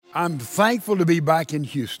I'm thankful to be back in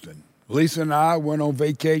Houston. Lisa and I went on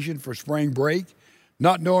vacation for spring break,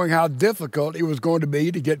 not knowing how difficult it was going to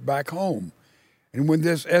be to get back home. And when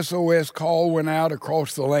this SOS call went out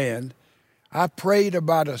across the land, I prayed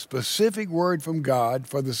about a specific word from God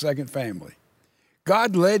for the second family.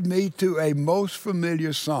 God led me to a most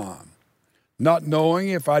familiar psalm. Not knowing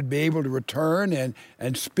if I'd be able to return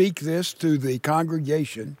and speak this to the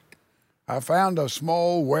congregation, I found a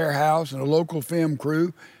small warehouse and a local film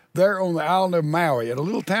crew there on the island of Maui at a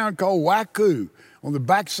little town called Waiku on the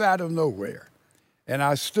backside of nowhere. And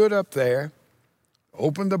I stood up there,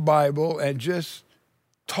 opened the Bible, and just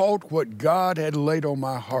taught what God had laid on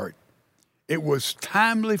my heart. It was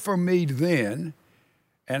timely for me then,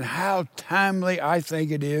 and how timely I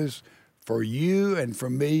think it is for you and for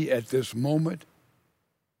me at this moment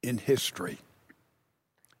in history.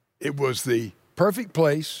 It was the perfect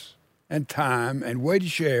place and time and way to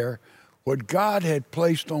share what God had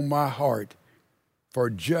placed on my heart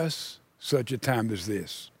for just such a time as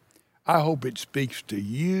this. I hope it speaks to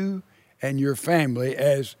you and your family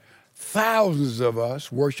as thousands of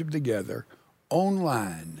us worship together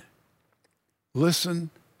online.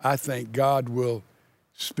 Listen, I think God will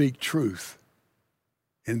speak truth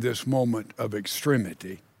in this moment of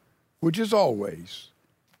extremity, which is always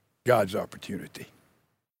God's opportunity.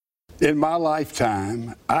 In my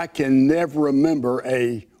lifetime, I can never remember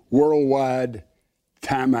a worldwide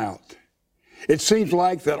timeout. It seems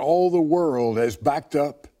like that all the world has backed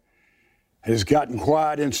up, has gotten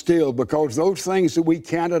quiet and still, because those things that we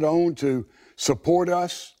counted on to support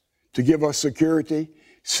us, to give us security,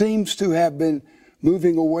 seems to have been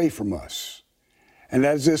moving away from us. And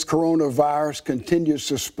as this coronavirus continues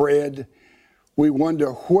to spread, we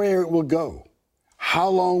wonder where it will go. How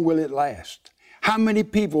long will it last? How many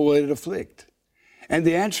people will it afflict? And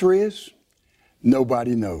the answer is,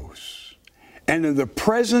 nobody knows. And in the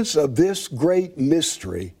presence of this great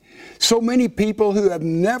mystery, so many people who have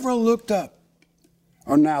never looked up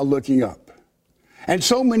are now looking up. And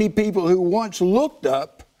so many people who once looked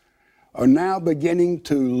up are now beginning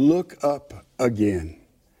to look up again.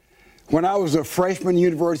 When I was a freshman at the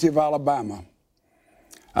University of Alabama,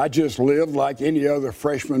 I just lived like any other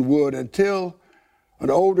freshman would until an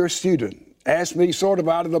older student asked me sort of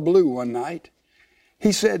out of the blue one night.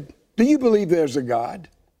 He said, "Do you believe there's a God?"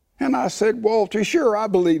 And I said, "Walter, sure, I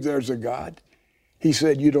believe there's a God." He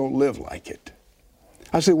said, "You don't live like it."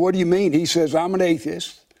 I said, "What do you mean?" He says, "I'm an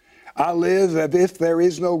atheist. I live as if there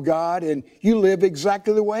is no God, and you live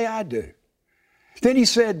exactly the way I do." Then he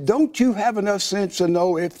said, "Don't you have enough sense to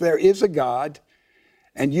know if there is a God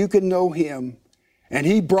and you can know him and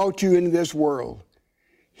he brought you into this world?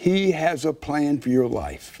 He has a plan for your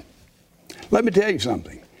life." Let me tell you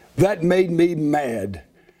something. That made me mad.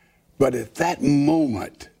 But at that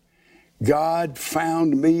moment, God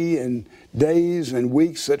found me in days and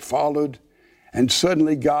weeks that followed, and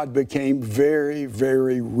suddenly God became very,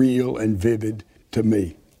 very real and vivid to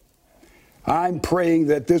me. I'm praying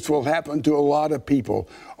that this will happen to a lot of people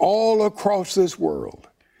all across this world.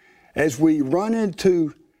 As we run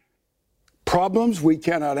into problems we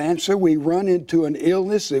cannot answer, we run into an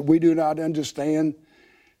illness that we do not understand.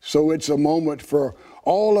 So it's a moment for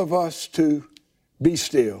all of us to be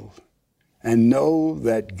still and know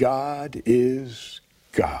that God is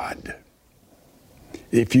God.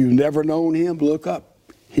 If you've never known him, look up.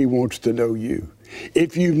 He wants to know you.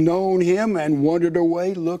 If you've known him and wandered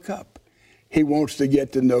away, look up. He wants to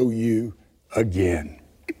get to know you again.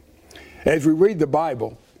 As we read the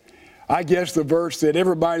Bible, I guess the verse that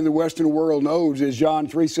everybody in the Western world knows is John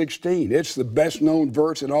 3:16. It's the best known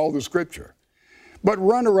verse in all the Scripture. But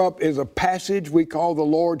runner-up is a passage we call the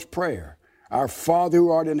Lord's Prayer, our Father who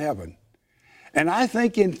art in heaven. And I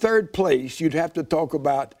think in third place, you'd have to talk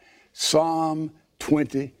about Psalm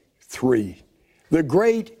 23, the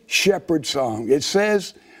great shepherd song. It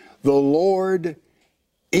says, "The Lord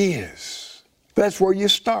is." That's where you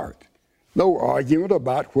start. No argument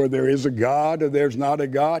about whether there is a God or there's not a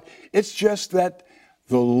God. It's just that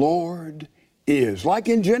the Lord is. Like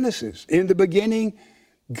in Genesis, in the beginning,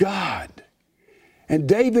 God. And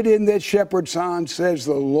David in that shepherd song says,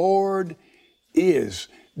 "The Lord is."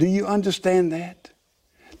 Do you understand that?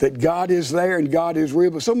 That God is there and God is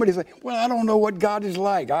real. But somebody say, "Well, I don't know what God is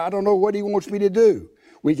like. I don't know what he wants me to do."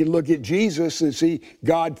 We can look at Jesus and see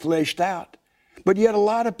God fleshed out. But yet a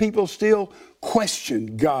lot of people still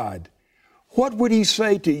question God. What would he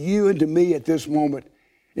say to you and to me at this moment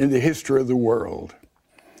in the history of the world?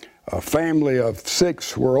 A family of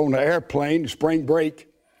 6 were on an airplane, spring break,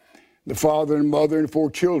 the father and mother and 4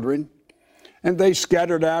 children, and they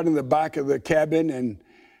scattered out in the back of the cabin, and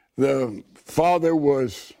the father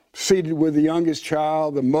was seated with the youngest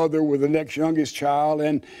child, the mother with the next youngest child,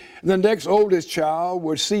 and the next oldest child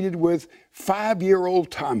was seated with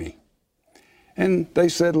 5-year-old Tommy. And they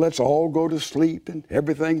said, let's all go to sleep, and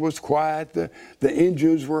everything was quiet. The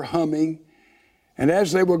engines were humming. And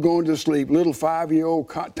as they were going to sleep, little 5-year-old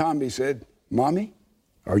Tommy said, Mommy,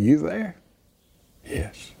 are you there?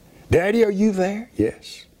 Yes. Daddy, are you there?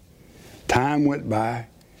 Yes. Time went by.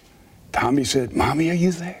 Tommy said, Mommy, are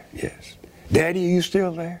you there? Yes. Daddy, are you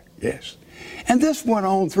still there? Yes. And this went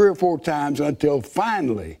on 3 or 4 times until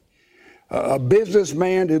finally a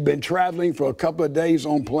businessman who'd been traveling for a couple of days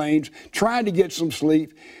on planes, trying to get some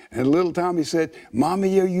sleep, and little Tommy said,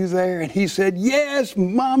 Mommy, are you there? And he said, yes,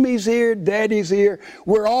 Mommy's here, Daddy's here.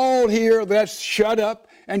 We're all here. Let's shut up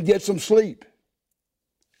and get some sleep.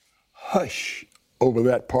 Hush over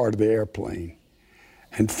that part of the airplane.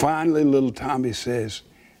 And finally, little Tommy says,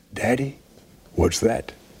 Daddy, what's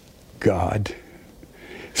that? God.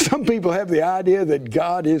 Some people have the idea that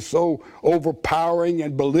God is so overpowering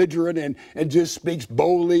and belligerent and just speaks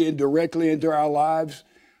boldly and directly into our lives.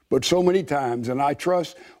 But so many times, and I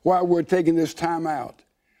trust while we're taking this time out,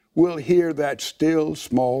 we'll hear that still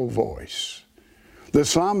small voice. The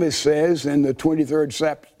psalmist says in the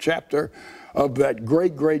 23rd chapter of that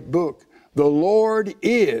great, great book, the Lord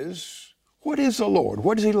is, what is the Lord?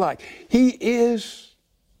 What is he like? He is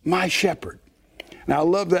my shepherd. And I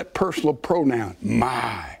love that personal pronoun,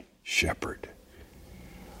 my shepherd.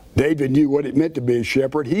 David knew what it meant to be a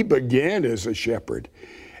shepherd. He began as a shepherd.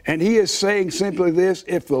 And he is saying simply this,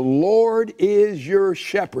 if the Lord is your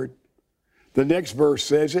shepherd, the next verse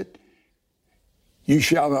says it, you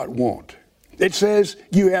shall not want. It says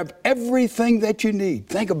you have everything that you need.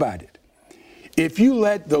 Think about it. If you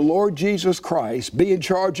let the Lord Jesus Christ be in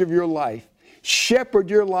charge of your life, shepherd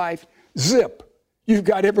your life, zip, you've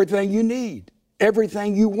got everything you need.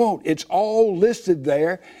 Everything you want. It's all listed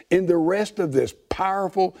there in the rest of this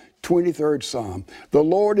powerful 23rd Psalm. The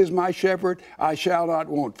Lord is my shepherd, I shall not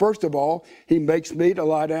want. First of all, he makes me to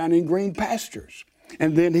lie down in green pastures.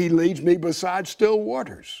 And then he leads me beside still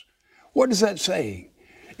waters. What is that saying?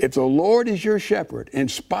 If the Lord is your shepherd, in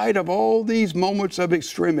spite of all these moments of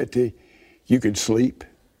extremity, you can sleep.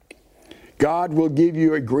 God will give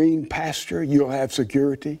you a green pasture. You'll have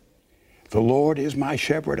security. The Lord is my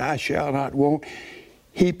shepherd, I shall not want.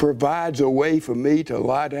 He provides a way for me to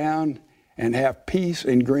lie down and have peace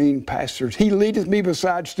in green pastures. He leadeth me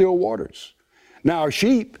beside still waters. Now a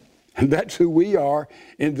sheep, and that's who we are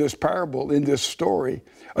in this parable, in this story,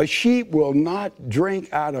 a sheep will not drink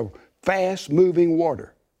out of fast-moving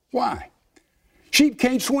water. Why? Sheep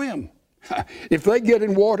can't swim. If they get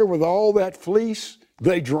in water with all that fleece,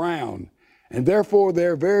 they drown. And therefore,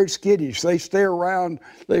 they're very skittish. They stay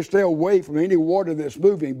away from any water that's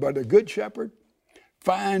moving. But a good shepherd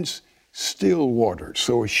finds still water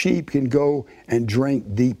so a sheep can go and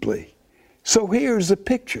drink deeply. So here's the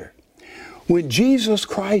picture. When Jesus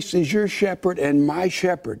Christ is your shepherd and my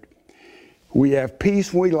shepherd, we have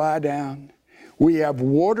peace when we lie down. We have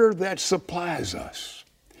water that supplies us.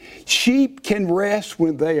 Sheep can rest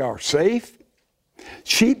when they are safe.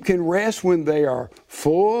 Sheep can rest when they are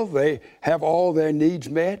full, they have all their needs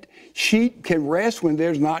met. Sheep can rest when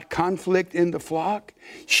there's not conflict in the flock.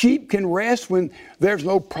 Sheep can rest when there's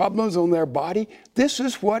no problems on their body. This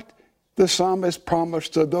is what the psalmist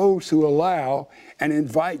promised to those who allow and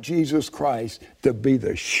invite Jesus Christ to be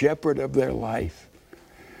the shepherd of their life.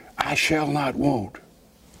 I shall not want.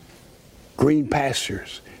 Green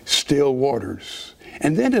pastures, still waters.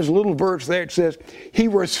 And then there's a little verse there, it says, he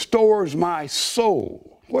restores my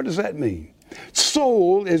soul. What does that mean?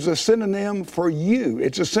 Soul is a synonym for you.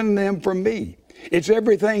 It's a synonym for me. It's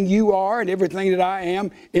everything you are and everything that I am,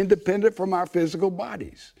 independent from our physical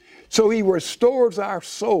bodies. So he restores our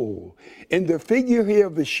soul. In the figure here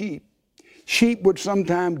of the sheep, sheep would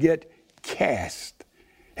sometimes get cast.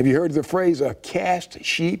 Have you heard the phrase, a cast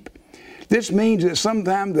sheep? This means that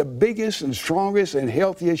sometimes the biggest and strongest and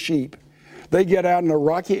healthiest sheep, they get out in a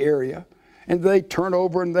rocky area and they turn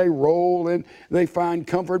over and they roll and they find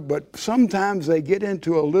comfort, but sometimes they get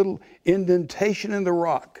into a little indentation in the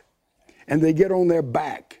rock and they get on their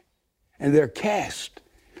back and they're cast.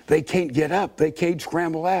 They can't get up, they can't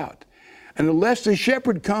scramble out. And unless the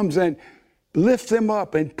shepherd comes and lifts them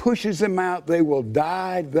up and pushes them out, they will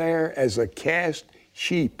die there as a cast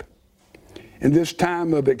sheep. In this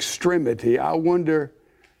time of extremity, I wonder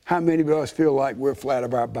how many of us feel like we're flat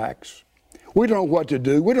of our backs. We don't know what to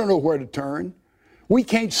do. We don't know where to turn. We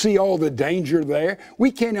can't see all the danger there.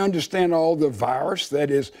 We can't understand all the virus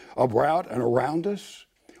that is about and around us.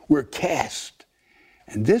 We're cast.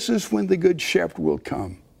 And this is when the Good Shepherd will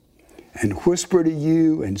come and whisper to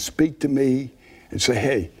you and speak to me and say,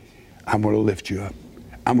 hey, I'm going to lift you up.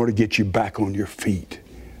 I'm going to get you back on your feet.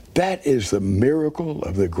 That is the miracle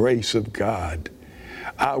of the grace of God.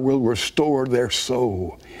 I will restore their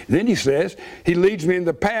soul. And then he says, he leads me in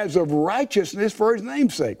the paths of righteousness for his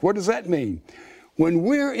name's sake. What does that mean? When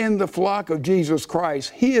we're in the flock of Jesus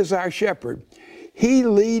Christ, he is our shepherd. He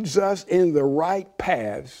leads us in the right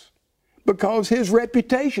paths because his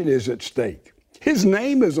reputation is at stake. His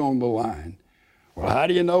name is on the line. Well, how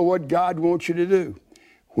do you know what God wants you to do?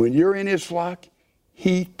 When you're in his flock,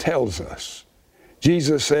 he tells us.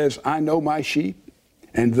 Jesus says, I know my sheep,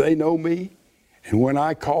 and they know me, and when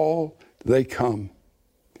I call, they come.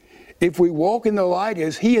 If we walk in the light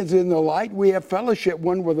as he is in the light, we have fellowship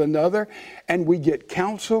one with another, and we get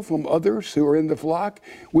counsel from others who are in the flock.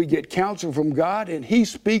 We get counsel from God, and he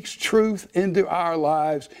speaks truth into our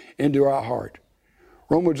lives, into our heart.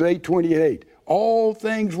 Romans 8:28, all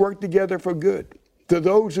things work together for good to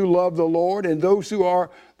those who love the Lord and those who are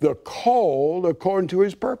the called according to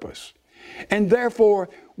his purpose. And therefore,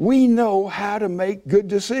 we know how to make good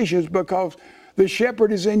decisions because the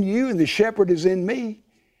shepherd is in you and the shepherd is in me.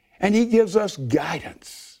 And he gives us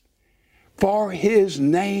guidance for his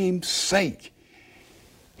name's sake.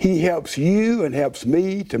 He helps you and helps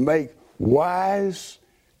me to make wise,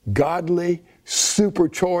 godly, super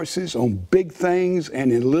choices on big things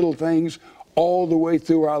and in little things all the way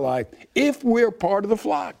through our life. If we're part of the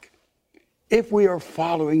flock, if we are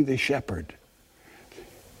following the shepherd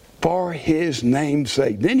for his name's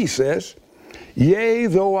sake. Then he says, yea,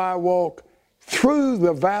 though I walk through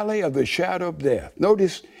the valley of the shadow of death.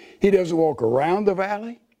 Notice, he doesn't walk around the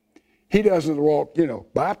valley. He doesn't walk,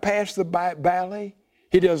 bypass the valley.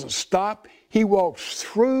 He doesn't stop. He walks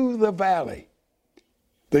through the valley,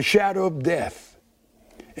 the shadow of death.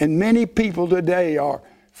 And many people today are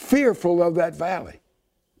fearful of that valley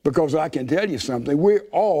because I can tell you something. We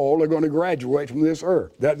all are going to graduate from this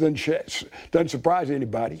earth. That doesn't surprise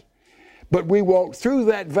anybody. But we walk through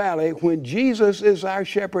that valley when Jesus is our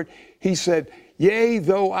shepherd. He said, yea,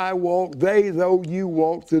 though I walk, though you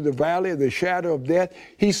walk through the valley of the shadow of death.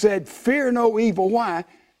 He said, fear no evil. Why?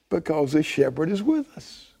 Because the shepherd is with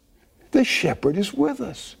us. The shepherd is with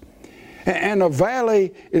us. And a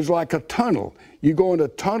valley is like a tunnel. You go in a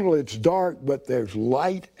tunnel, it's dark, but there's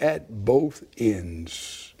light at both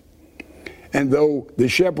ends. And though the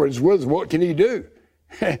shepherd is with us, what can he do?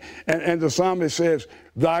 and the psalmist says,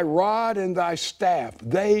 thy rod and thy staff,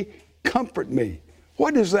 they comfort me.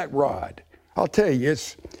 What is that rod? I'll tell you,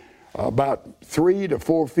 it's about 3 to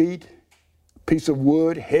 4 feet, piece of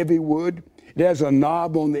wood, heavy wood. It has a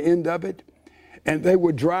knob on the end of it. And they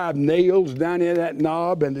would drive nails down in that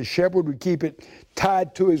knob, and the shepherd would keep it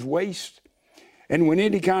tied to his waist. And when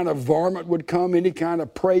any kind of varmint would come, any kind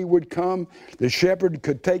of prey would come, the shepherd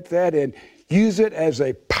could take that and use it as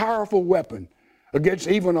a powerful weapon against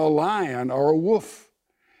even a lion or a wolf.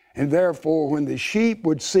 And therefore, when the sheep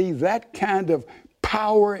would see that kind of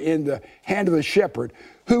power in the hand of the shepherd,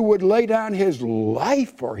 who would lay down his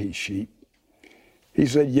life for his sheep, he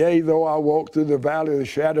said, yea, though I walk through the valley of the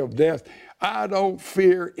shadow of death, I don't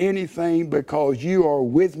fear anything because you are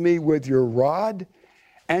with me with your rod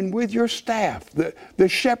and with your staff, the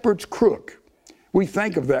shepherd's crook. We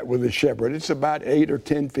think of that with the shepherd. It's about 8 or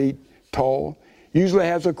 10 feet tall, usually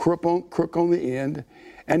has a crook on the end,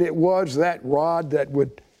 and it was that rod that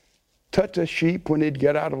would touch a sheep when it'd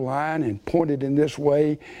get out of line and point it in this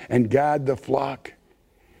way and guide the flock.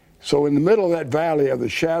 So in the middle of that valley of the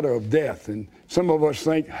shadow of death, and some of us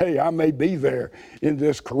think, hey, I may be there in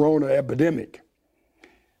this corona epidemic.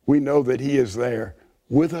 We know that he is there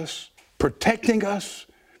with us, protecting us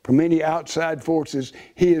from any outside forces.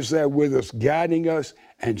 He is there with us, guiding us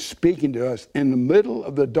and speaking to us in the middle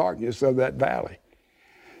of the darkness of that valley.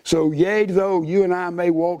 So yea, though you and I may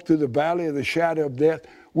walk through the valley of the shadow of death,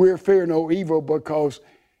 we fear no evil because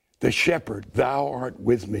the shepherd, thou art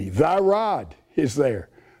with me. Thy rod is there,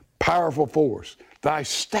 powerful force. Thy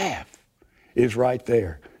staff is right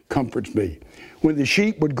there, comforts me. When the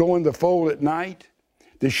sheep would go in the fold at night,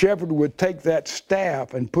 the shepherd would take that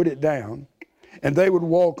staff and put it down, and they would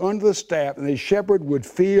walk under the staff, and the shepherd would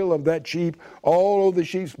feel of that sheep all over the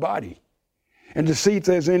sheep's body, and to see if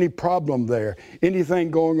there's any problem there, anything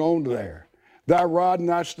going on there. Thy rod and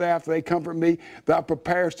thy staff, they comfort me. Thou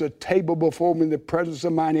preparest a table before me in the presence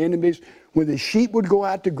of mine enemies. When the sheep would go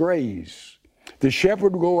out to graze, the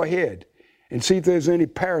shepherd would go ahead and see if there's any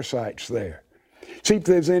parasites there. See if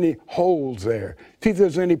there's any holes there. See if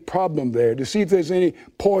there's any problem there. To see if there's any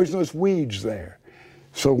poisonous weeds there.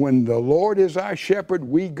 So when the Lord is our shepherd,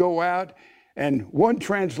 we go out, and one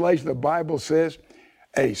translation of the Bible says,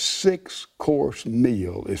 a 6-course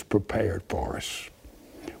meal is prepared for us.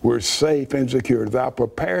 We're safe and secure. Thou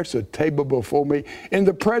preparest a table before me in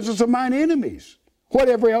the presence of mine enemies.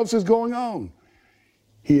 Whatever else is going on,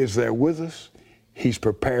 He is there with us. He's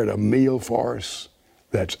prepared a meal for us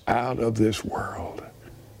that's out of this world.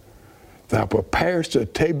 Thou preparest a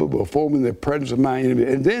table before me in the presence of my enemy.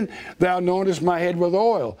 And then thou anointest my head with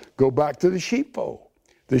oil. Go back to the sheepfold.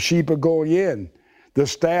 The sheep are going in. The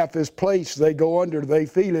staff is placed. They go under. They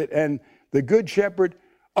feel it. And the good shepherd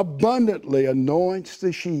abundantly anoints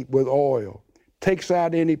the sheep with oil, takes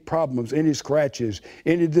out any problems, any scratches,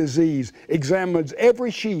 any disease, examines every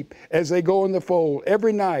sheep as they go in the fold,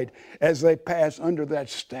 every night as they pass under that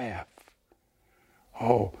staff.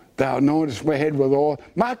 Oh, thou anointest my head with oil.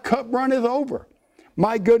 My cup runneth over.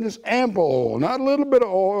 My goodness, ample oil, not a little bit of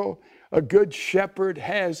oil. A good shepherd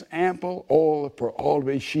has ample oil for all of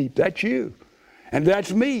his sheep. That's you, and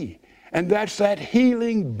that's me. And that's that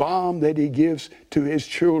healing balm that He gives to His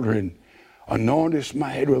children. Anointest my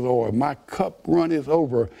head with oil. My cup runneth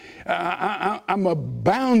over. I'm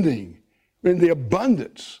abounding in the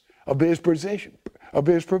abundance of His provisions.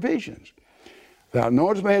 Thou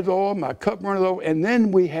anointest my head with oil. My cup runneth over. And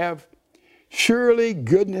then we have, surely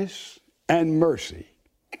goodness and mercy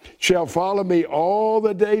shall follow me all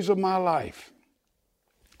the days of my life.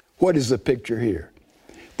 What is the picture here?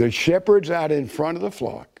 The shepherd's out in front of the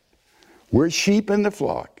flock. We're sheep in the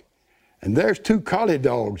flock, and there's two collie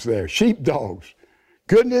dogs there, sheep dogs.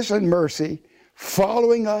 Goodness and mercy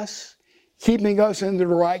following us, keeping us in the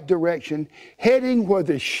right direction, heading where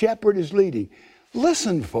the shepherd is leading.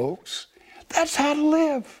 Listen, folks, that's how to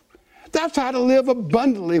live. That's how to live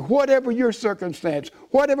abundantly, whatever your circumstance,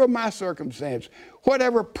 whatever my circumstance,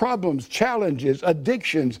 whatever problems, challenges,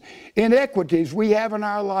 addictions, inequities we have in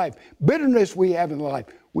our life, bitterness we have in life.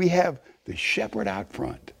 We have the shepherd out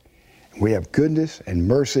front. We have goodness and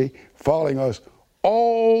mercy following us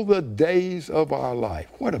all the days of our life.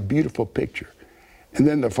 What a beautiful picture. And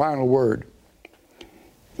then the final word,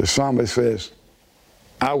 the psalmist says,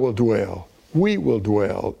 I will dwell, we will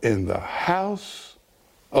dwell in the house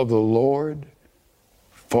of the Lord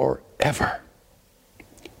forever.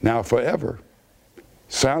 Now, forever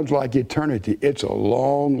sounds like eternity. It's a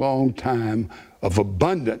long, long time of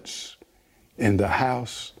abundance in the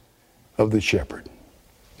house of the shepherd.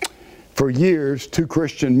 For years, two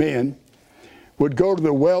Christian men would go to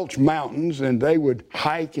the Welch Mountains and they would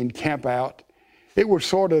hike and camp out. It was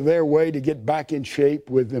sort of their way to get back in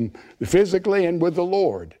shape with them physically and with the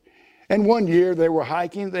Lord. And one year they were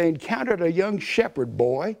hiking, they encountered a young shepherd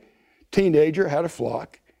boy, teenager, had a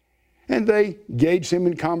flock, and they engaged him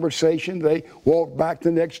in conversation. They walked back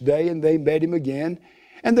the next day and they met him again.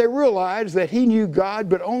 And they realized that he knew God,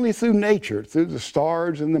 but only through nature, through the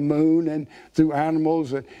stars and the moon and through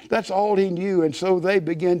animals. And that's all he knew. And so they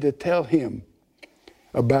began to tell him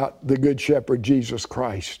about the Good Shepherd, Jesus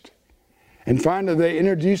Christ. And finally, they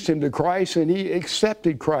introduced him to Christ, and he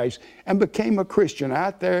accepted Christ and became a Christian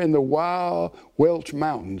out there in the wild Welch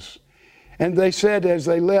Mountains. And they said as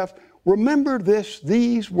they left, remember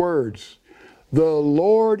these words, the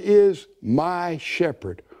Lord is my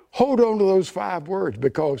shepherd. Hold on to those 5 words,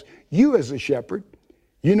 because you as a shepherd,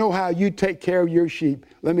 you know how you take care of your sheep.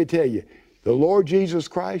 Let me tell you, the Lord Jesus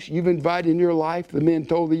Christ, you've invited in your life, the men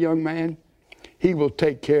told the young man, He will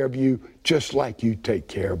take care of you just like you take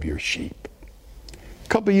care of your sheep. A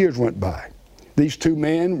couple of years went by. These two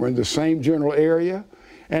men were in the same general area,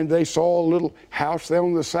 and they saw a little house there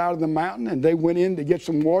on the side of the mountain, and they went in to get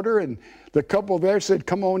some water, and the couple there said,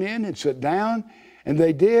 come on in and sit down. And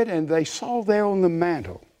they did, and they saw there on the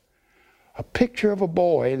mantle a picture of a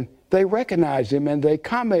boy, and they recognized him, and they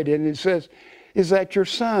commented, and it says, is that your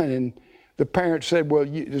son? And the parents said, well,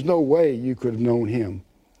 there's no way you could have known him,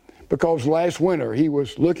 because last winter he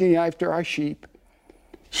was looking after our sheep,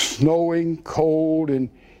 snowing, cold, and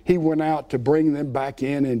he went out to bring them back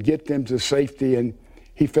in and get them to safety, and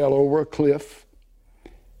he fell over a cliff,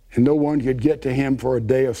 and no one could get to him for a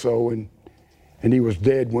day or so, and he was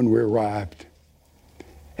dead when we arrived.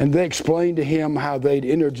 And they explained to him how they'd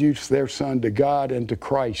introduced their son to God and to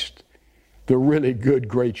Christ, the really good,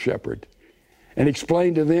 great shepherd, and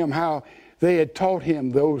explained to them how they had taught him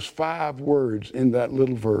those 5 words in that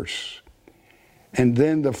little verse. And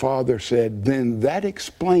then the father said, then that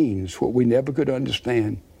explains what we never could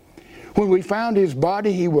understand. When we found his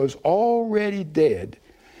body, he was already dead,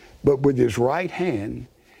 but with his right hand,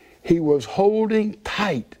 he was holding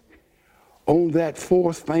tight on that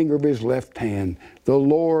 4th finger of his left hand. The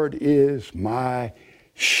Lord is my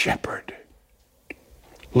shepherd.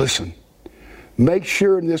 Listen, make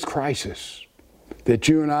sure in this crisis that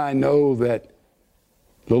you and I know that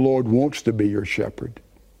the Lord wants to be your shepherd.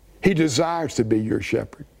 He desires to be your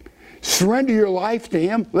shepherd. surrender your life to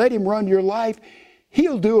Him, let Him run your life,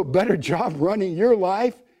 He'll do a better job running your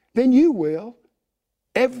life than you will.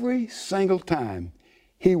 Every single time,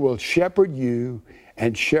 He will shepherd you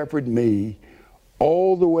and shepherd me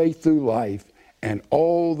all the way through life and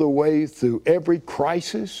all the way through every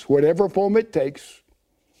crisis, whatever form it takes,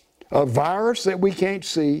 a virus that we can't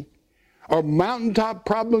see, or mountaintop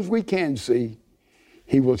problems we can see.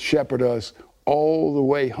 He will shepherd us all the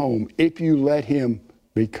way home if you let Him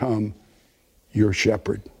become your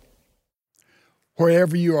shepherd.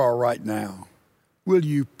 Wherever you are right now, will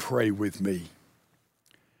you pray with me?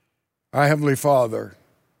 Our Heavenly Father,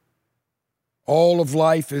 all of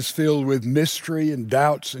life is filled with mystery and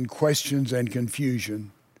doubts and questions and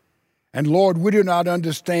confusion. And Lord, we do not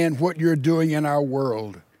understand what you're doing in our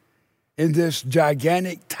world in this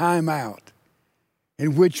gigantic timeout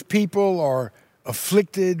in which people are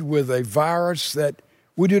afflicted with a virus that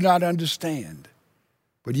we do not understand.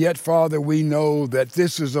 But yet, Father, we know that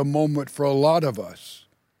this is a moment for a lot of us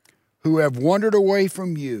who have wandered away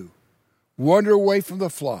from you, wandered away from the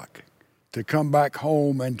flock, to come back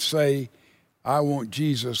home and say, I want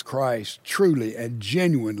Jesus Christ truly and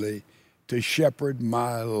genuinely to shepherd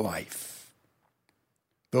my life.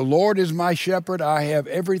 The Lord is my shepherd. I have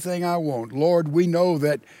everything I want. Lord, we know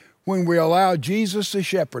that when we allow Jesus to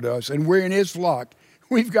shepherd us and we're in His flock,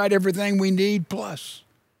 we've got everything we need plus.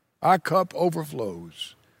 Our cup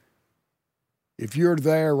overflows. If you're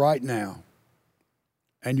there right now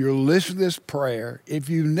and you're listening to this prayer, if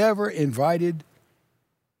you never invited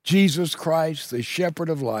Jesus Christ, the shepherd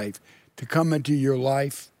of life, to come into your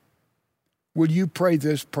life, will you pray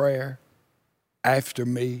this prayer after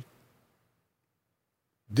me?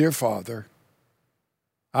 Dear Father,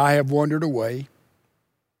 I have wandered away.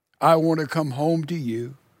 I want to come home to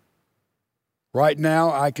you. Right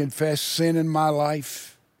now, I confess sin in my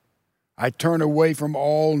life. I turn away from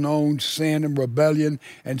all known sin and rebellion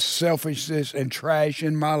and selfishness and trash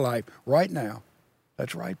in my life. Right now.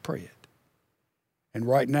 That's right, pray it. And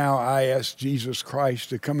right now, I ask Jesus Christ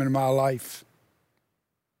to come into my life.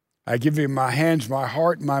 I give Him my hands, my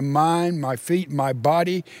heart, my mind, my feet, my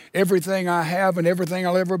body, everything I have and everything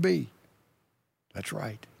I'll ever be. That's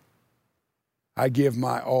right. I give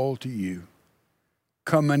my all to you.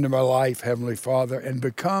 Come into my life, Heavenly Father, and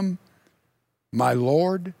become my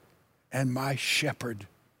Lord and my shepherd.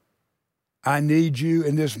 I need you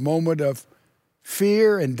in this moment of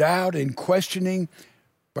fear and doubt and questioning.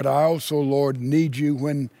 But I also, Lord, need you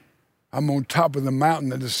when I'm on top of the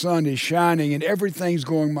mountain and the sun is shining and everything's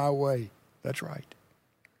going my way. That's right.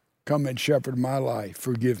 Come and shepherd my life.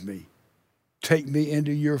 Forgive me. Take me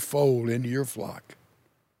into your fold, into your flock.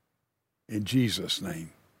 In Jesus'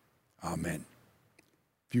 name, amen.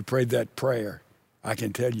 If you prayed that prayer, I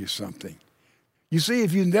can tell you something. You see,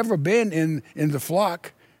 if you've never been in the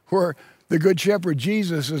flock where the Good Shepherd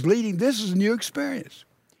Jesus is leading, this is a new experience.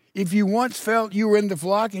 If you once felt you were in the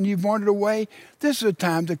flock and you've wandered away, this is a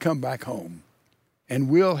time to come back home. And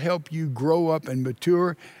we'll help you grow up and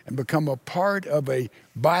mature and become a part of a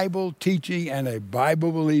Bible teaching and a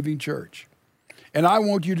Bible believing church. And I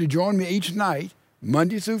want you to join me each night,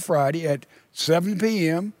 Monday through Friday at 7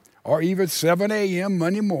 p.m. or even 7 a.m.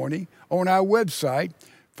 Monday morning on our website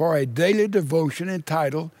for a daily devotion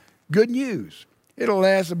entitled Good News. It'll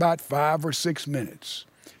last about 5 or 6 minutes.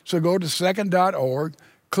 So go to second.org.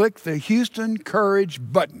 Click the Houston Courage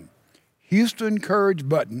button, Houston Courage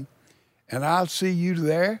button, and I'll see you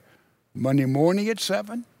there Monday morning at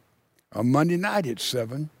 7 or Monday night at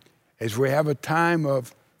 7 as we have a time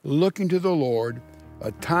of looking to the Lord,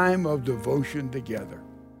 a time of devotion together.